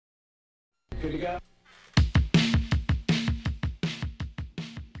Good to go.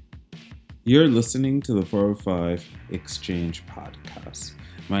 You're listening to the 405 Exchange podcast.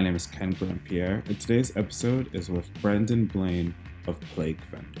 My name is Ken Grand-Pierre, and today's episode is with Blaine of Plague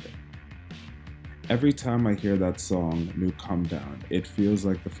Vendor. Every time I hear that song, New Come Down, it feels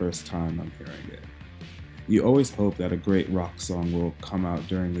like the first time I'm hearing it. You always hope that a great rock song will come out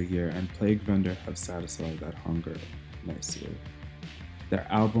during the year, and Plague Vendor have satisfied that hunger nicely. Their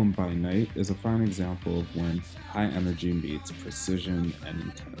album By Night is a fine example of when high energy meets precision and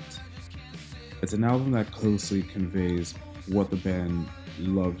intent. It's an album that closely conveys what the band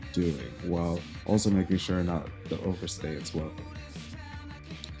loved doing, while also making sure not to overstay its welcome.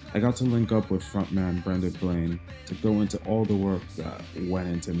 I got to link up with frontman Blaine to go into all the work that went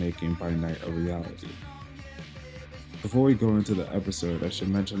into making By Night a reality. Before we go into the episode, I should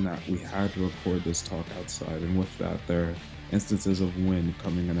mention that we had to record this talk outside, and with that, there are instances of wind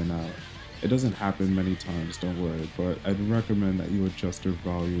coming in and out. It doesn't happen many times, don't worry, but I'd recommend that you adjust your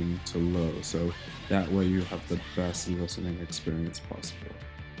volume to low, so that way you have the best listening experience possible.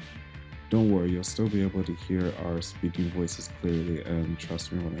 Don't worry, you'll still be able to hear our speaking voices clearly, and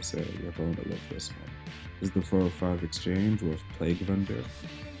trust me when I say you're going to love this one. This is the 405 Exchange with Plague Vendor.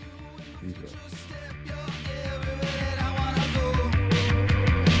 Enjoy.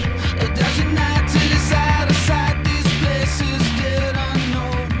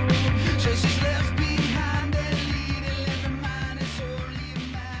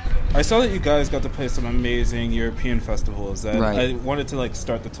 I saw that you guys got to play some amazing European festivals, and I wanted to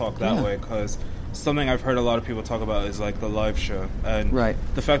start the talk that way because something I've heard a lot of people talk about is the live show, and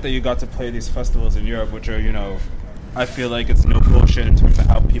the fact that you got to play these festivals in Europe, which are I feel like it's no bullshit in terms of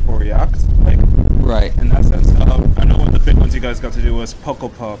how people react. In that sense, I know one of the big ones you guys got to do was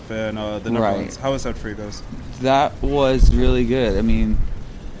Pukkelpop and the Netherlands. How was that for you guys? That was really good. I mean,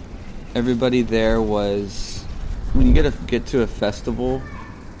 everybody there was, when you get to a festival,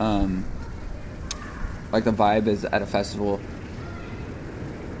 the vibe is at a festival,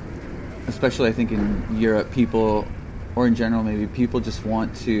 especially I think in Europe, people, or in general maybe, people just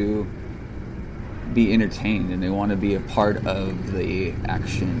want to be entertained and they want to be a part of the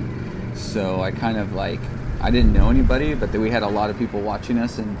action. So I kind of I didn't know anybody, but we had a lot of people watching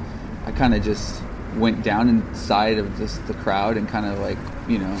us, and I kind of just went down inside of just the crowd and kind of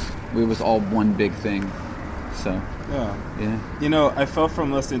it was all one big thing. So yeah. I felt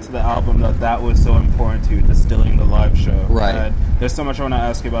from listening to the album that was so important to you, distilling the live show. And there's so much I want to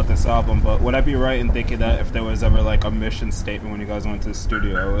ask you about this album, but would I be right in thinking that if there was ever a mission statement when you guys went to the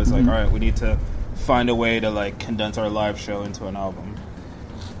studio, it was all right, we need to find a way to condense our live show into an album?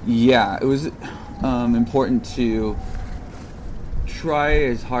 Yeah, it was important to try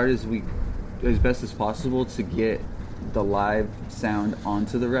as best as possible to get the live sound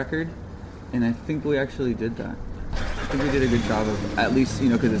onto the record, and I think we actually did that. I think we did a good job of, at least,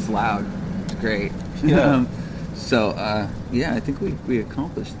 because it's loud, it's great. Yeah. I think we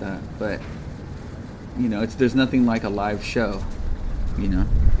accomplished that, but, there's nothing like a live show, Yeah.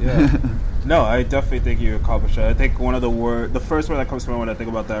 No, I definitely think you accomplished it. I think one of the first word that comes to mind when I think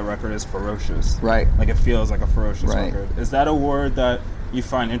about that record is ferocious. Right. It feels like a ferocious record. Is that a word that you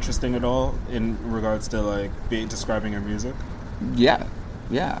find interesting at all in regards to describing your music? Yeah.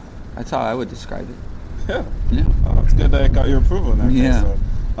 That's how I would describe it. Yeah. Yeah. Oh, it's good that I got your approval in that case.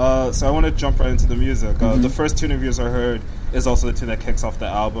 Yeah. So I want to jump right into the music. The first tune of yours I heard is also the tune that kicks off the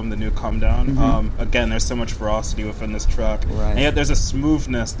album, the New Come Down. Again, there's so much ferocity within this track, and yet there's a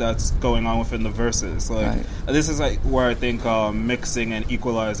smoothness that's going on within the verses. This is where I think mixing and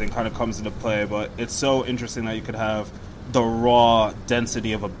equalizing kind of comes into play. But it's so interesting that you could have the raw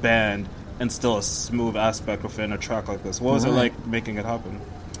density of a band and still a smooth aspect within a track like this. What was it like making it happen?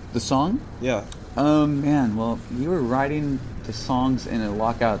 The song? Yeah. Man, well, we were writing the songs in a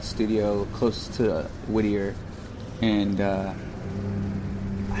lockout studio close to Whittier, and I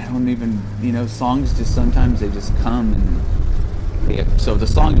don't even, songs just sometimes they just come, and so the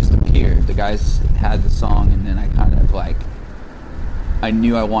song just appeared. The guys had the song, and then I kind of I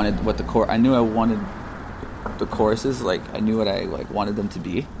knew I wanted I wanted the choruses, I knew what I wanted them to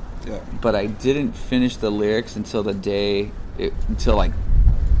be. Yeah. But I didn't finish the lyrics until it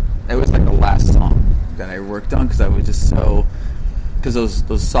was the last song that I worked on, because I was just because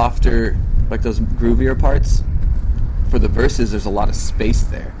those softer, those groovier parts for the verses, there's a lot of space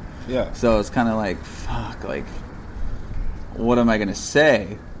there. Yeah. So it's kind of fuck, what am I gonna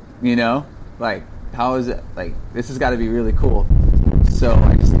say? How is it? This has got to be really cool. So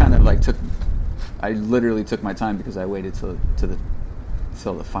I just kind of I literally took my time, because I waited till the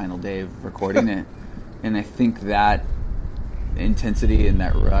final day of recording it, and I think that intensity and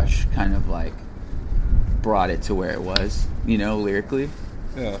that rush kind of like brought it to where it was, lyrically.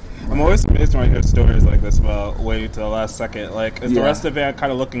 Yeah, I'm always amazed when I hear stories like this about waiting to the last second. Like, is the rest of the band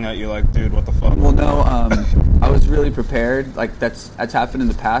kind of looking at you like, dude, what the fuck? Well, no, I was really prepared. Like, that's happened in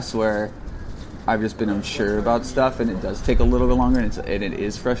the past where I've just been unsure about stuff, and it does take a little bit longer, and it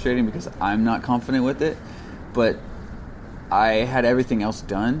is frustrating because I'm not confident with it. But I had everything else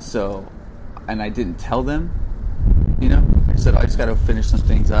done, and I didn't tell them, I said, I just got to finish some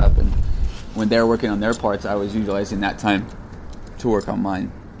things up, and when they're working on their parts, I was utilizing that time to work on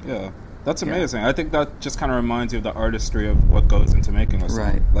mine. Yeah, that's amazing. I think that just kind of reminds you of the artistry of what goes into making a song.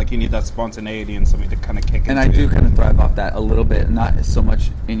 Right. Like, you need that spontaneity and something to kind of kick and into. And I do kind of thrive off that a little bit, not so much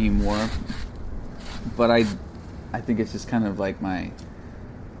anymore. But I think it's just kind of like my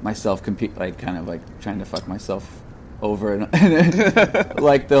self-compete, like kind of like trying to fuck myself over, and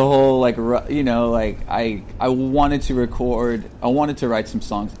like the whole like like I wanted to write some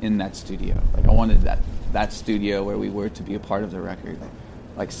songs in that studio. Like I wanted that studio where we were to be a part of the record,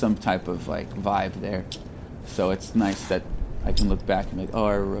 like some type of like vibe there. So it's nice that I can look back and be like, oh,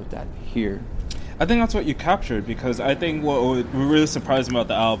 I wrote that here. I think that's what you captured, because I think what really surprised me about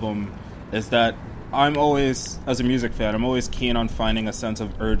the album is that I'm always, as a music fan, I'm always keen on finding a sense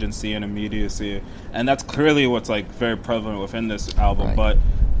of urgency and immediacy, and that's clearly what's like very prevalent within this album. Right. But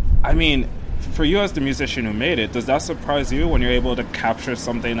I mean, for you as the musician who made it, does that surprise you when you're able to capture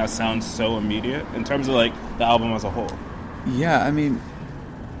something that sounds so immediate in terms of like the album as a whole? Yeah, I mean,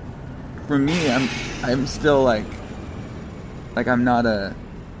 for me, I'm still like I'm not a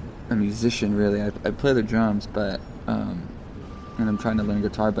musician really. I play the drums, but and I'm trying to learn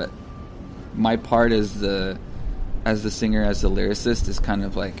guitar, but my part as the singer, as the lyricist, is kind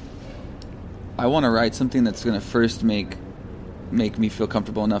of like I want to write something that's going to first make me feel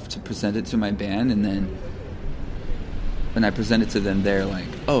comfortable enough to present it to my band, and then when I present it to them, they're like,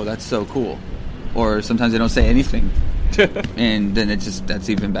 "Oh, that's so cool," or sometimes they don't say anything, and then that's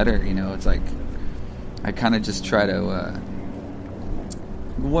even better. It's like I kind of just try to.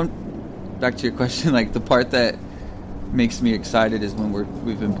 Back to your question, like the part that makes me excited is when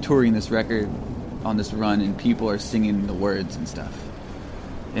we've been touring this record on this run, and people are singing the words and stuff,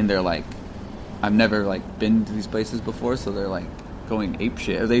 and they're like, I've never like been to these places before, so they're like going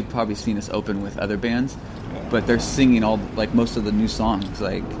apeshit. They've probably seen us open with other bands, but they're singing all like most of the new songs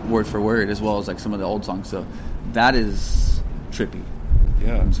like word for word, as well as like some of the old songs. So that is trippy.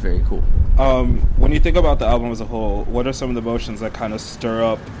 Yeah, it's very cool. When you think about the album as a whole, what are some of the emotions that kind of stir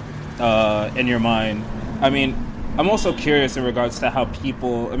up in your mind? I mean, I'm also curious in regards to how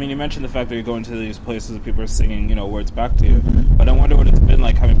people, I mean, you mentioned the fact that you're going to these places and people are singing, words back to you, but I wonder what it's been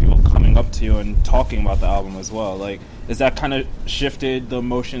like having people coming up to you and talking about the album as well. Like, is that kind of shifted the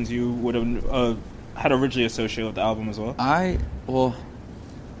emotions you would have had originally associated with the album as well? I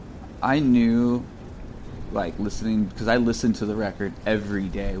knew, like, listening, because I listened to the record every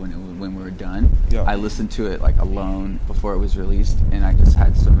day when we were done. Yeah. I listened to it, like, alone before it was released, and I just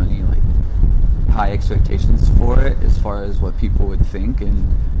had so many, like, high expectations for it as far as what people would think,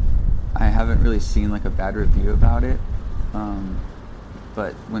 and I haven't really seen like a bad review about it,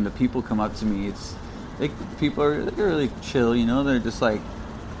 but when the people come up to me, it's like they're really chill, they're just like,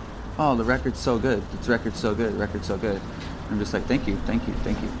 oh, the record's so good, the record's so good. I'm just like, thank you.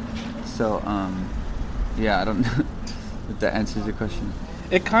 So yeah, I don't know if that answers your question.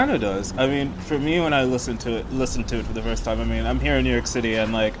 It kind of does. I mean, for me, when I listened to it for the first time, I mean, I'm here in New York City,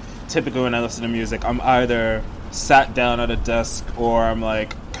 and like typically when I listen to music, I'm either sat down at a desk or I'm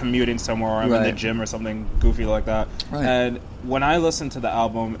like commuting somewhere, or I'm in the gym or something goofy like that. Right. And when I listen to the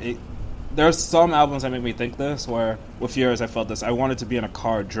album, there are some albums that make me think this, where with yours I felt this. I wanted to be in a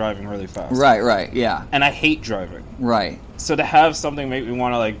car driving really fast. Right, yeah. And I hate driving. Right. So to have something make me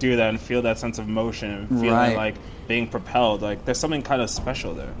want to like do that and feel that sense of motion and feeling like being propelled, like there's something kind of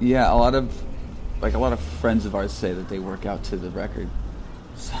special there. Yeah, a lot of friends of ours say that they work out to the record.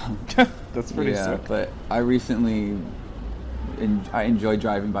 So that's pretty sick. But I recently I enjoy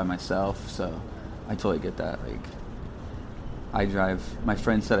driving by myself, so I totally get that. Like, I drive. My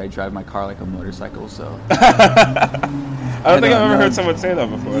friend said I drive my car like a motorcycle. So I don't think I've ever heard someone say that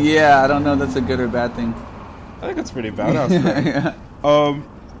before. Yeah, I don't know if that's a good or bad thing. I think it's pretty badass. Yeah.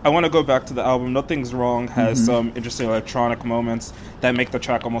 I want to go back to the album. Nothing's Wrong has some interesting electronic moments that make the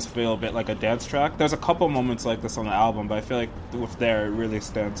track almost feel a bit like a dance track. There's a couple moments like this on the album, but I feel like with there it really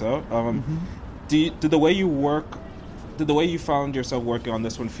stands out. Did the way you found yourself working on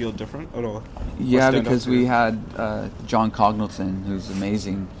this one feel different at all? Yeah, because we had John Congleton, who's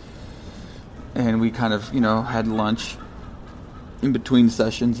amazing, and we kind of had lunch in between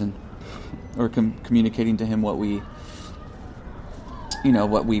sessions, and or communicating to him what we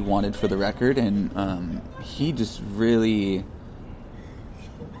what we wanted for the record, and he just really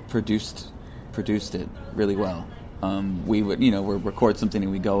produced it really well. We would, we'd record something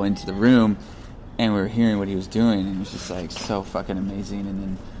and we go into the room and we were hearing what he was doing, and it was just like so fucking amazing.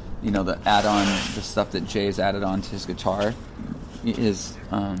 And then, the stuff that Jay's added on to his guitar, his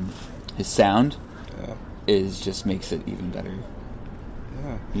sound just makes it even better.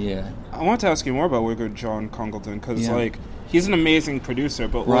 Yeah. I want to ask you more about Wicked John Congleton, because he's an amazing producer,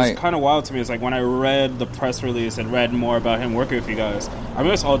 but what was kind of wild to me is when I read the press release and read more about him working with you guys, I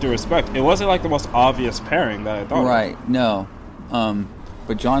mean, with all due respect, it wasn't the most obvious pairing that I thought. Right, no.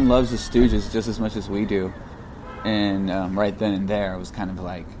 But John loves the Stooges just as much as we do. And right then and there, I was kind of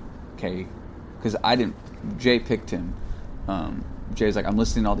like, okay, because Jay picked him. Jay's like, I'm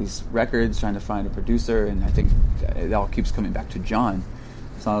listening to all these records, trying to find a producer, and I think it all keeps coming back to John.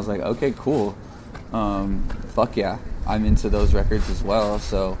 So I was like, okay, cool. Fuck yeah. I'm into those records as well,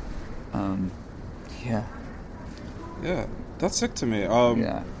 so yeah. Yeah, that's sick to me.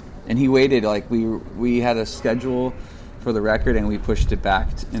 Yeah. And he waited, we had a schedule for the record and we pushed it back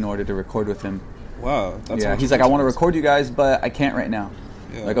in order to record with him. Wow. That's he's like, I want to record you guys, but I can't right now.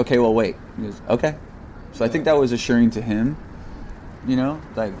 Yeah. Like, okay, well, wait. He goes, okay. So I think that was assuring to him,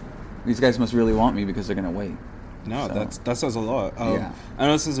 these guys must really want me because they're going to wait. No, that says a lot. I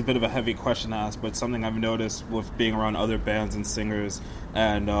know this is a bit of a heavy question to ask, but something I've noticed with being around other bands and singers,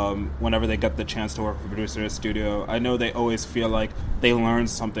 and whenever they get the chance to work with a producer in a studio, I know they always feel like they learned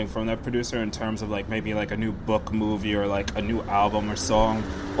something from that producer in terms of maybe a new book, movie, or a new album or song,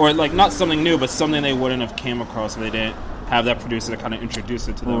 or not something new, but something they wouldn't have came across if they didn't have that producer to kind of introduce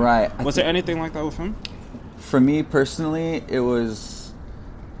it to them. Right. Was there anything like that with him? For me personally, it was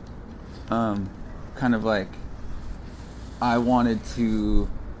kind of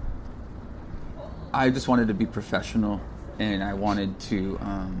I just wanted to be professional, and I wanted to,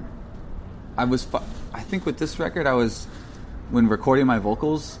 I think with this record, when recording my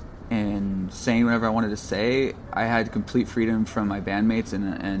vocals and saying whatever I wanted to say, I had complete freedom from my bandmates,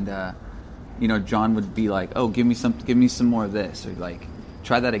 and John would be like, oh, give me some more of this, or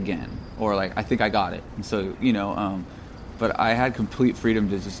try that again, or I think I got it. And so, but I had complete freedom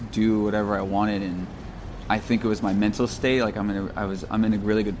to just do whatever I wanted, and I think it was my mental state. I'm in a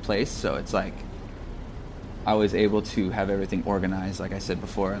really good place, so it's I was able to have everything organized, like I said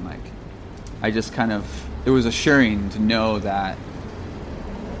before, and I just kind of, it was assuring to know that,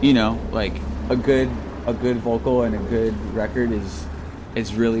 a good vocal and a good record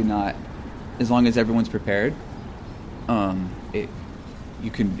is really not, as long as everyone's prepared.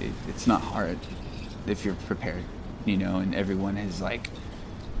 It's not hard if you're prepared, and everyone is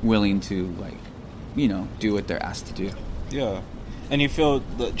willing to do what they're asked to do. Yeah. And you feel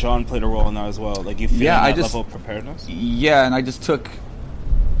that John played a role in that as well? You feel that level of preparedness? Yeah, and I just took,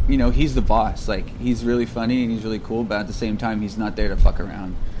 he's the boss. He's really funny and he's really cool, but at the same time, he's not there to fuck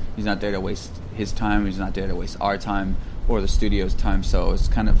around. He's not there to waste his time. He's not there to waste our time or the studio's time. So it's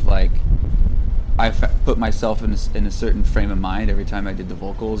kind of I put myself in a certain frame of mind every time I did the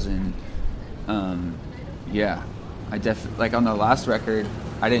vocals. And, I definitely, on the last record,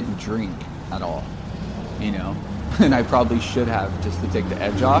 I didn't drink at all. And I probably should have, just to take the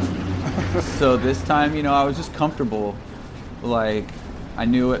edge off. So this time, I was just comfortable. I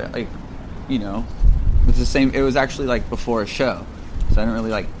knew it, it was the same. It was actually before a show, so I didn't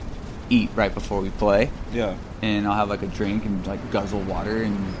really eat right before we play. Yeah. And I'll have a drink and guzzle water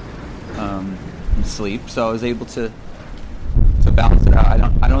and sleep. So I was able to balance it out.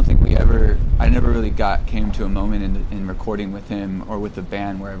 I don't think I never really came to a moment in recording with him or with the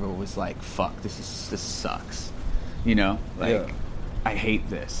band where it was fuck, this sucks. I hate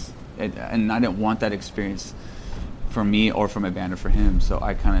this. And I didn't want that experience for me or for my band or for him. So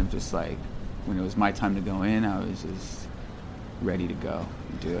I kind of just when it was my time to go in, I was just ready to go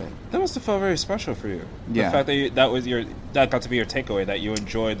and do it. That must have felt very special for you. Yeah. The fact that that got to be your takeaway, that you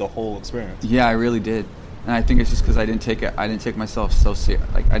enjoyed the whole experience. Yeah, I really did. And I think it's just because I didn't take myself so serious.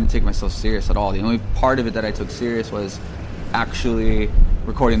 I didn't take myself serious at all. The only part of it that I took serious was actually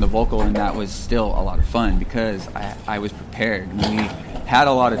recording the vocal, and that was still a lot of fun because I was prepared. We had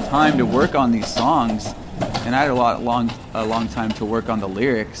a lot of time to work on these songs, and I had a long time to work on the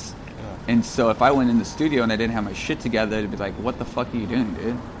lyrics. Yeah. And so if I went in the studio and I didn't have my shit together, it'd be like, what the fuck are you doing,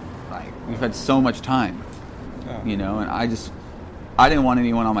 dude? We've had so much time, and I didn't want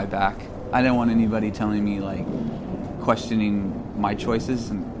anyone on my back. I didn't want anybody telling me, questioning my choices.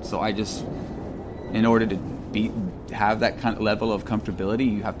 And so I just, in order to have that kind of level of comfortability,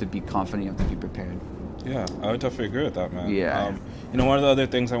 you have to be confident, you have to be prepared. Yeah, I would definitely agree with that, man. Yeah. One of the other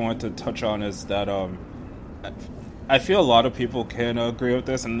things I wanted to touch on is that I feel a lot of people can agree with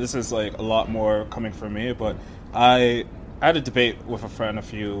this, and this is like a lot more coming from me, but I had a debate with a friend a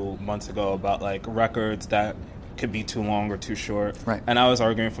few months ago about like records that could be too long or too short. Right. And I was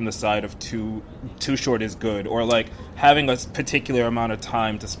arguing from the side of too short is good, or like having a particular amount of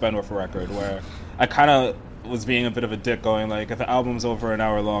time to spend with a record, where I kind of was being a bit of a dick going like, if an album's over an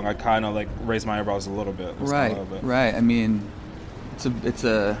hour long, I kind of like raise my eyebrows a little bit. Right. I mean, it's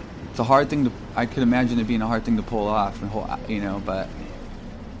a hard thing to, I could imagine it being a hard thing to pull off, but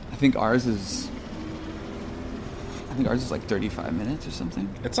I think ours is like 35 minutes or something.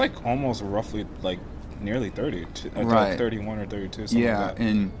 It's like almost roughly like nearly 30, right. Like 31 or 32, something like that.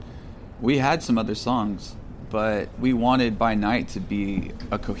 And we had some other songs, but we wanted By Night to be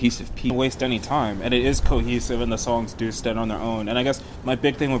a cohesive piece. Don't waste any time, and it is cohesive, and the songs do stand on their own. And I guess my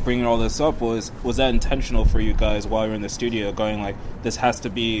big thing with bringing all this up was that intentional for you guys while you're in the studio, going like, this has to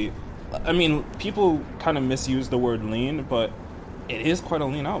be, I mean, people kind of misuse the word lean, but it is quite a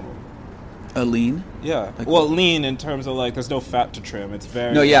lean album. A lean? Yeah. Like, well, lean in terms of like, there's no fat to trim. It's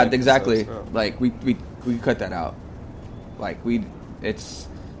very... No, yeah, like, exactly. So. Like, we cut that out. Like, this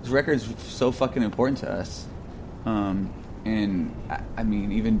record's so fucking important to us. And I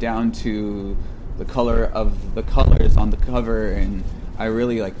mean, even down to the color of the colors on the cover, and I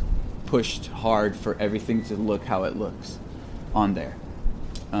really like pushed hard for everything to look how it looks on there.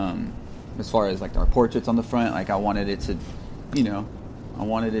 As far as like our portraits on the front, like I wanted it to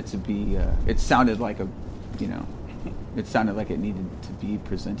be. It sounded like it needed to be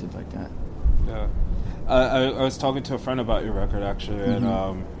presented like that. Yeah, I was talking to a friend about your record actually,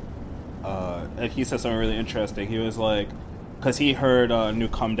 and he said something really interesting. He was like, because he heard New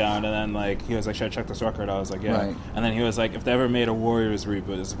Come Down, and then like he was like, should I check this record? I was like, yeah. Right. And then he was like, if they ever made a Warriors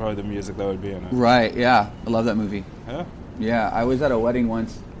reboot, this is probably the music that would be in it. Right. Yeah, I love that movie. Yeah. Yeah, I was at a wedding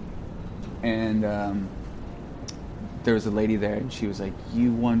once, and there was a lady there, and she was like,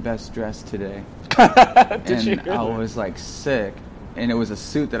 "You won Best Dressed today." And I was like sick, and it was a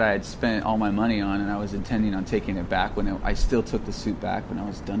suit that I had spent all my money on, and I was intending on taking it back I still took the suit back when I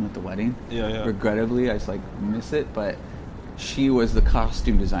was done with the wedding. Yeah. Regrettably, I just like miss it, but she was the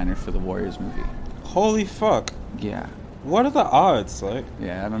costume designer for the Warriors movie. Holy fuck. Yeah. What are the odds? Like.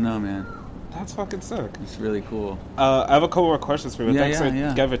 Yeah, I don't know, man. That's fucking sick. It's really cool. I have a couple more questions for you. Thanks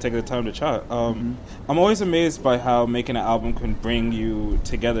for taking the time to chat. I'm always amazed by how making an album can bring you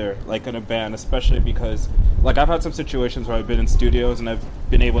together, like in a band, especially because, like, I've had some situations where I've been in studios and I've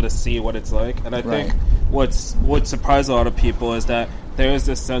been able to see what it's like. And I think what surprised a lot of people is that there is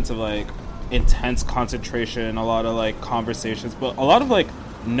this sense of, like, intense concentration, a lot of, like, conversations, but a lot of, like,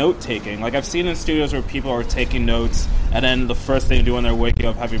 note-taking. Like, I've seen in studios where people are taking notes, and then the first thing they do when they're waking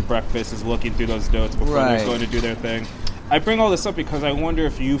up having breakfast is looking through those notes before they're going to do their thing. I bring all this up because I wonder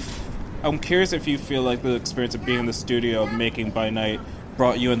if I'm curious if you feel like the experience of being in the studio, making By Night,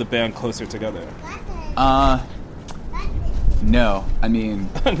 brought you and the band closer together. No. I mean...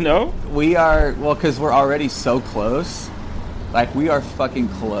 No? We are... Well, because we're already so close. Like, we are fucking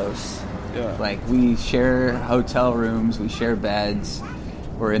close. Yeah. Like, we share hotel rooms, we share beds,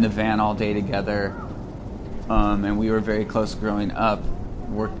 we're in the van all day together, and we were very close growing up,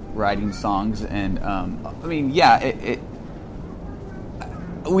 writing songs, and I mean, yeah,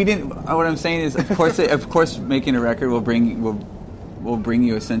 we didn't. What I'm saying is, of course, making a record will bring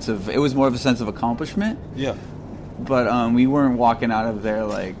you a sense of. It was more of a sense of accomplishment. Yeah. But we weren't walking out of there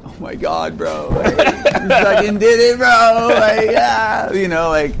like, oh my god, bro, like, you fucking did it, bro, like, yeah,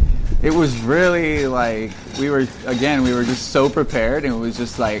 like. It was really like we were just so prepared, and it was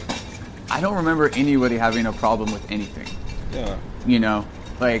just like I don't remember anybody having a problem with anything. Yeah.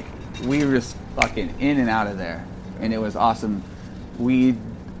 Like we were just fucking in and out of there, and it was awesome. We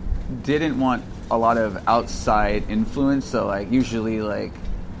didn't want a lot of outside influence, so like usually like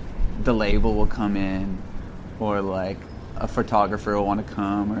the label will come in, or like a photographer will want to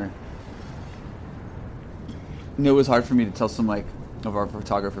come, or it was hard for me to tell some like of our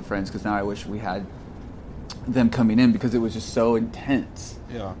photographer friends, because now I wish we had them coming in, because it was just so intense.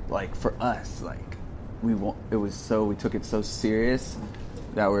 Yeah. Like for us, like we took it so serious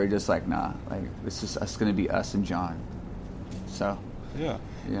that we're just like, nah, like it's just us gonna be us and John. So yeah.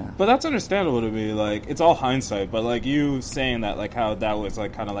 Yeah. But that's understandable to me. Like, it's all hindsight, but like you saying that, like how that was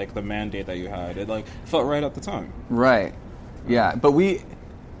like kind of like the mandate that you had, it like felt right at the time. Right. Yeah. But we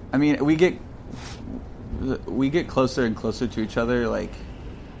get closer and closer to each other. Like,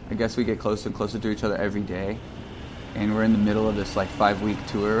 I guess we get closer and closer to each other every day, and we're in the middle of this like 5-week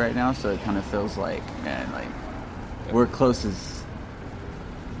tour right now, so it kind of feels like, man, like we're close as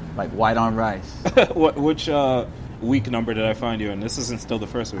like white on rice. Which week number did I find you in? This isn't still the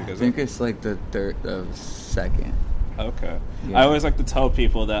first week, is it? I think it's like the second. Okay. Yeah. I always like to tell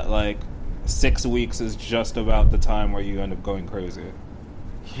people that, like, 6 weeks is just about the time where you end up going crazy.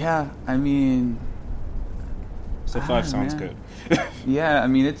 Yeah, I mean... So 5 sounds good. Yeah, I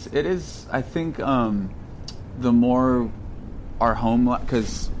mean, it is, I think, the more our home...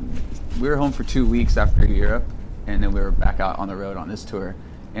 Because we were home for 2 weeks after Europe, and then we were back out on the road on this tour,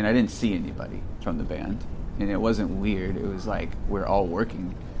 and I didn't see anybody from the band. And it wasn't weird. It was like, we're all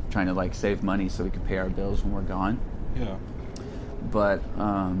working, trying to, like, save money so we could pay our bills when we're gone. Yeah. But,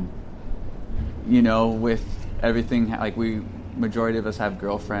 you know, with everything, like, majority of us have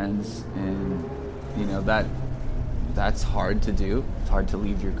girlfriends, and, you know, that's hard to do. It's hard to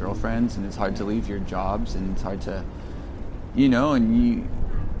leave your girlfriends, and it's hard to leave your jobs, and it's hard to, you know, and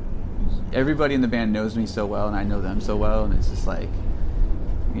everybody in the band knows me so well, and I know them so well, and it's just like,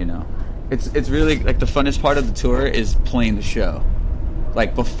 you know, it's really, like, the funnest part of the tour is playing the show.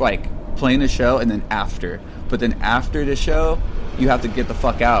 Like, playing the show, and then after. But then after the show, you have to get the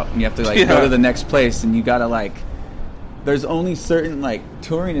fuck out, and you have to, like, go to the next place, and you gotta, like, there's only certain, like,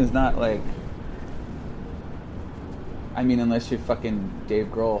 touring is not, like, I mean, unless you're fucking Dave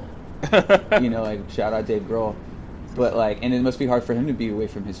Grohl, you know, like, shout out Dave Grohl, but, like, and it must be hard for him to be away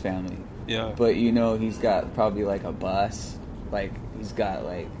from his family. Yeah. But, you know, he's got probably, like, a bus, like, he's got,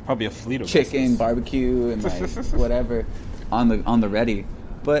 like, probably a fleet of chicken, buses. barbecue, and, like, whatever on the ready.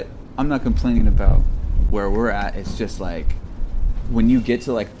 But I'm not complaining about where we're at. It's just, like, when you get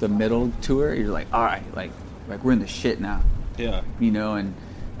to, like, the middle tour, you're like, all right, like we're in the shit now. Yeah. You know, and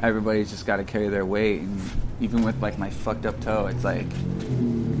everybody's just got to carry their weight, and even with, like, my fucked up toe, it's like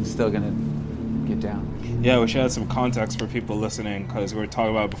I'm still gonna get down. Yeah, we should add some context for people listening, because we were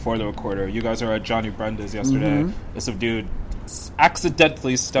talking about it before the recorder. You guys were at Johnny Brenda's yesterday. Some dude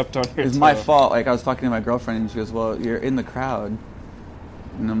accidentally stepped on your toe. It was my fault. Like, I was talking to my girlfriend, and she goes, well, you're in the crowd.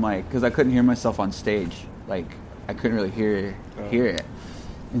 And I'm like, because I couldn't hear myself on stage. Like, I couldn't really hear it.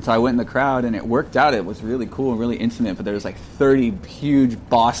 And so I went in the crowd, and it worked out. It was really cool and really intimate, but there was, like, 30 huge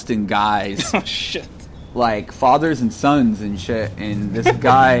Boston guys. Oh, shit. Like, fathers and sons and shit. And this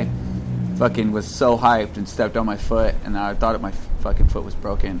guy fucking was so hyped and stepped on my foot, and I thought my fucking foot was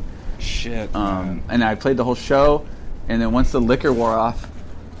broken. Shit, man. And I played the whole show, and then once the liquor wore off,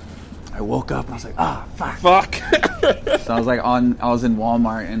 I woke up and I was like, fuck. So I was in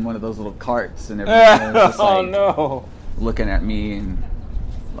Walmart in one of those little carts, and everyone was just like, oh no, looking at me and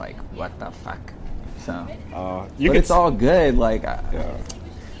like, what the fuck? So, but it's all good. Like,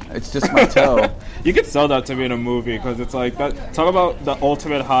 it's just my toe. You could sell that to me in a movie, because it's like that. Talk about the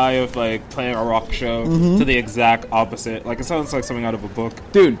ultimate high of, like, playing a rock show to the exact opposite. Like, it sounds like something out of a book,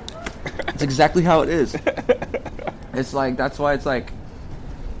 dude. It's exactly how it is. It's like, that's why it's like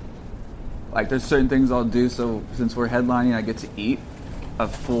there's certain things I'll do. So since we're headlining, I get to eat a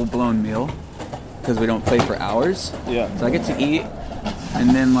full-blown meal because we don't play for hours. Yeah. So I get to eat, and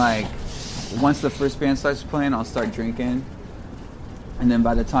then, like, once the first band starts playing, I'll start drinking, and then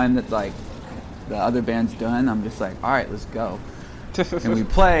by the time that, like, the other band's done, I'm just like, all right, let's go. And we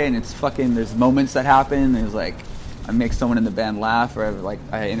play, and it's fucking, there's moments that happen. There's, like, I make someone in the band laugh, or like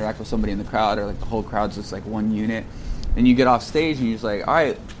I interact with somebody in the crowd, or like the whole crowd's just like one unit. And you get off stage and you're just like, all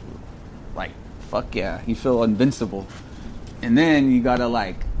right, like, fuck yeah, you feel invincible. And then you gotta,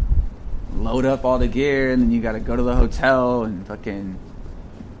 like, load up all the gear, and then you gotta go to the hotel, and fucking,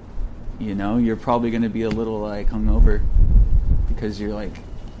 you know, you're probably gonna be a little, like, hungover because you're like,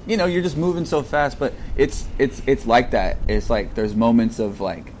 you know, you're just moving so fast. But it's like that. It's like there's moments of,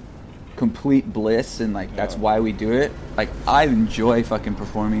 like, complete bliss, and, like, that's why we do it. Like, I enjoy fucking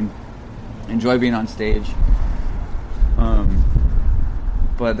performing, enjoy being on stage.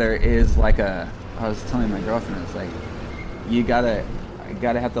 But there is, like, I was telling my girlfriend, it's like, you gotta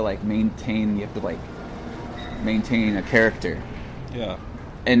have to, like, maintain a character. Yeah.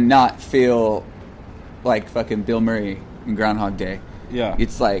 And not feel like fucking Bill Murray in Groundhog Day. Yeah.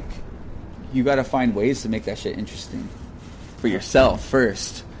 It's like, you gotta find ways to make that shit interesting for yourself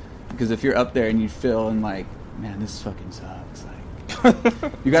first. Because if you're up there and you feel and, like, man, this fucking sucks, like,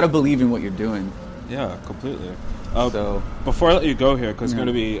 you gotta believe in what you're doing. Yeah, completely. So before I let you go here, because you're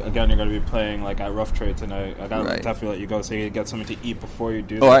gonna be playing, like, at Rough Trade tonight. I gotta definitely let you go so you can get something to eat before you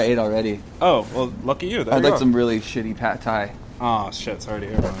do this. Oh, I ate already. Oh, well, lucky you. I'd like some really shitty pad thai. Oh, shit, sorry to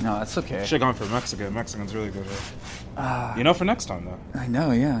hear that. No, that's okay. Should've gone for Mexican. Mexican's really good, right? You know, for next time, though. I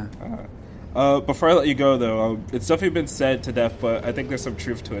know, yeah. Before I let you go, though, it's definitely been said to death, but I think there's some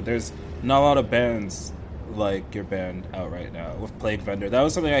truth to it. There's not a lot of bands like your band out right now with Plague Vendor. That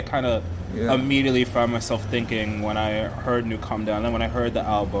was something I kind of immediately found myself thinking when I heard New Come Down, and when I heard the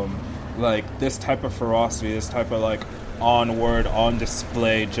album. Like, this type of ferocity, this type of, like, on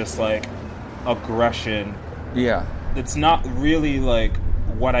display, just, like, aggression. Yeah. it's not really like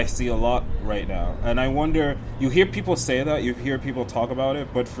what I see a lot right now. And I wonder, you hear people say that, you hear people talk about it,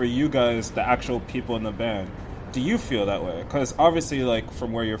 but for you guys, the actual people in the band, do you feel that way? Because obviously, like,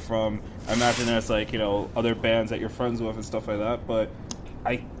 from where you're from, I imagine there's, like, you know, other bands that you're friends with and stuff like that, but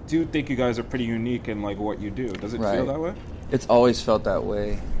I do think you guys are pretty unique in, like, what you do. Does it feel that way? It's always felt that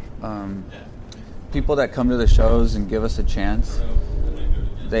way. People that come to the shows and give us a chance,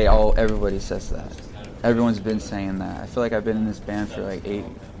 everybody says that. Everyone's been saying that. I feel like I've been in this band for like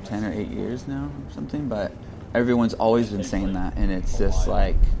 10 or 8 years now or something, but everyone's always been saying that, and it's just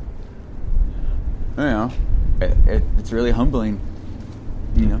like, I don't know, it's really humbling,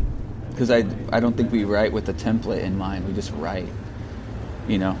 you know, because I don't think we write with a template in mind. We just write,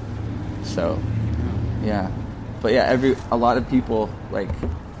 you know, so, yeah. But yeah, a lot of people, like,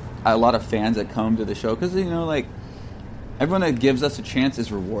 a lot of fans that come to the show, because, you know, like, everyone that gives us a chance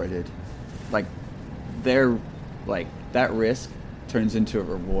is rewarded. Like, they're, like, that risk turns into a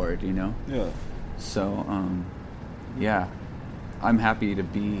reward, you know? Yeah. So, yeah, I'm happy to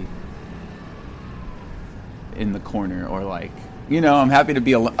be in the corner, or, like, you know, I'm happy to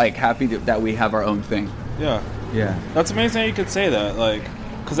be, like, that we have our own thing. Yeah. Yeah. That's amazing you could say that, like,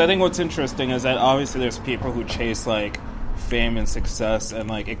 because I think what's interesting is that obviously there's people who chase, like, fame and success, and,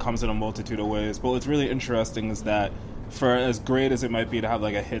 like, it comes in a multitude of ways, but what's really interesting is that for as great as it might be to have,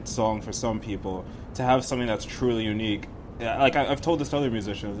 like, a hit song for some people, to have something that's truly unique, like, I've told this to other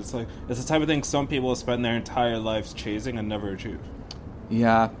musicians, it's like, it's the type of thing some people spend their entire lives chasing and never achieve.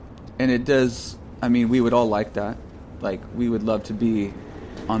 Yeah, and it does, I mean, we would all like that. Like, we would love to be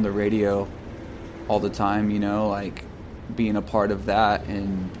on the radio all the time, you know, like, being a part of that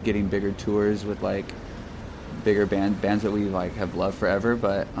and getting bigger tours with, like, bigger bands that we, like, have loved forever,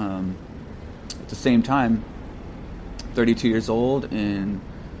 but at the same time, 32 years old, and,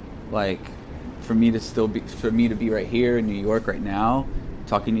 like, for me to be right here in New York right now,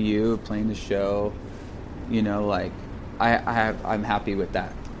 talking to you, playing the show, you know, like, I'm happy with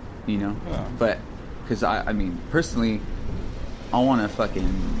that, you know. Yeah. But because I mean, personally, I want to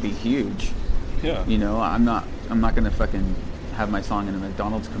fucking be huge. Yeah. You know, I'm not gonna fucking have my song in a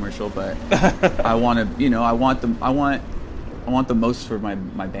McDonald's commercial, but I want to, you know, I want the most for my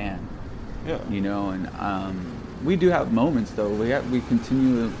band. Yeah. You know, and we do have moments though. We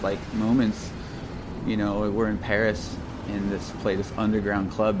continue, like, moments. You know, we're in Paris and played this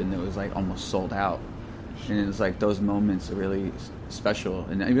underground club, and it was, like, almost sold out. And it was like those moments are really special.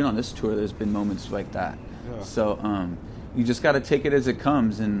 And even on this tour, there's been moments like that. Yeah. So you just got to take it as it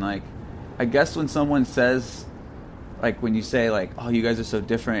comes. And, like, I guess when someone says, like, when you say, like, oh, you guys are so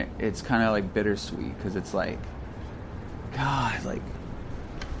different, it's kind of, like, bittersweet, because it's like, God, like,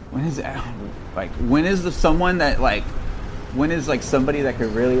 when is someone that, like, when is, like, somebody that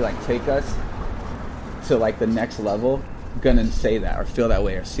could really, like, take us to, like, the next level gonna say that or feel that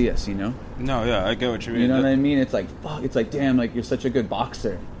way or see us, you know? No, yeah, I get what you mean. You know what I mean? It's like, fuck, it's like, damn, like, you're such a good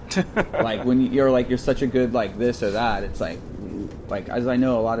boxer. Like, when you're such a good, like, this or that, it's like, as I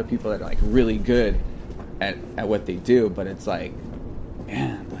know a lot of people that are, like, really good at what they do, but it's like,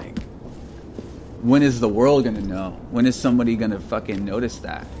 man, like, when is the world gonna know? When is somebody gonna fucking notice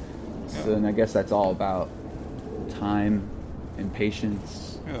that? Yeah. So then I guess that's all about time and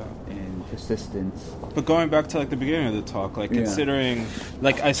patience. Yeah. And persistence. But going back to, like, the beginning of the talk, like, considering,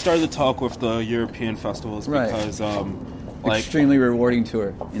 like, I started the talk with the European festivals because, like, extremely rewarding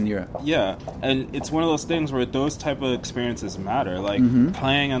tour in Europe. Yeah, and it's one of those things where those type of experiences matter. Like,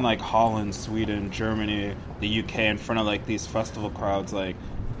 playing in, like, Holland, Sweden, Germany, the UK in front of, like, these festival crowds, like,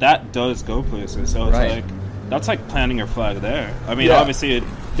 that does go places. So it's like, that's like planting your flag there. I mean, obviously,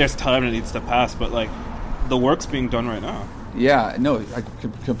 there's time that needs to pass, but, like, the work's being done right now. Yeah, no,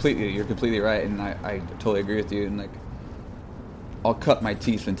 you're completely right, and I totally agree with you. And, like, I'll cut my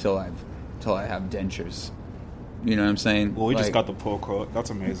teeth until I have dentures. You know what I'm saying? Well, we just got the pull quote. That's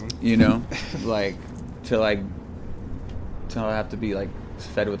amazing. You know, like, till I have to be, like,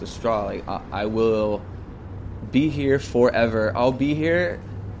 fed with a straw. Like, I will be here forever. I'll be here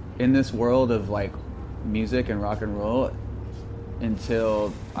in this world of, like, music and rock and roll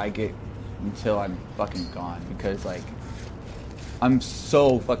until I'm fucking gone, because, like, I'm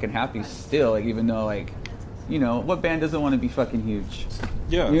so fucking happy still, like, even though, like, you know, what band doesn't want to be fucking huge?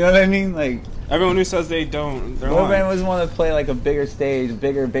 Yeah. You know what I mean? Like, everyone who says they don't, they're what lying. band doesn't want to play, like, a bigger stage,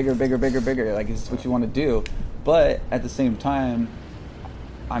 bigger, like, it's what you want to do. But at the same time,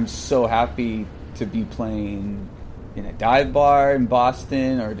 I'm so happy to be playing in a dive bar in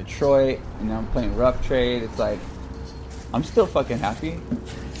Boston or Detroit, and now I'm playing Rough Trade. It's like, I'm still fucking happy.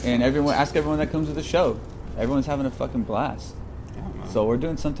 And ask everyone that comes to the show. Everyone's having a fucking blast. So we're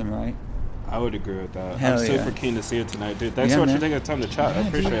doing something right. I would agree with that. Hell I'm yeah. super keen to see it tonight, dude. Thanks Yeah, so much man. for taking the time to chat. I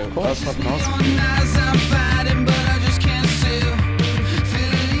appreciate dude, of it. That was course. fucking awesome.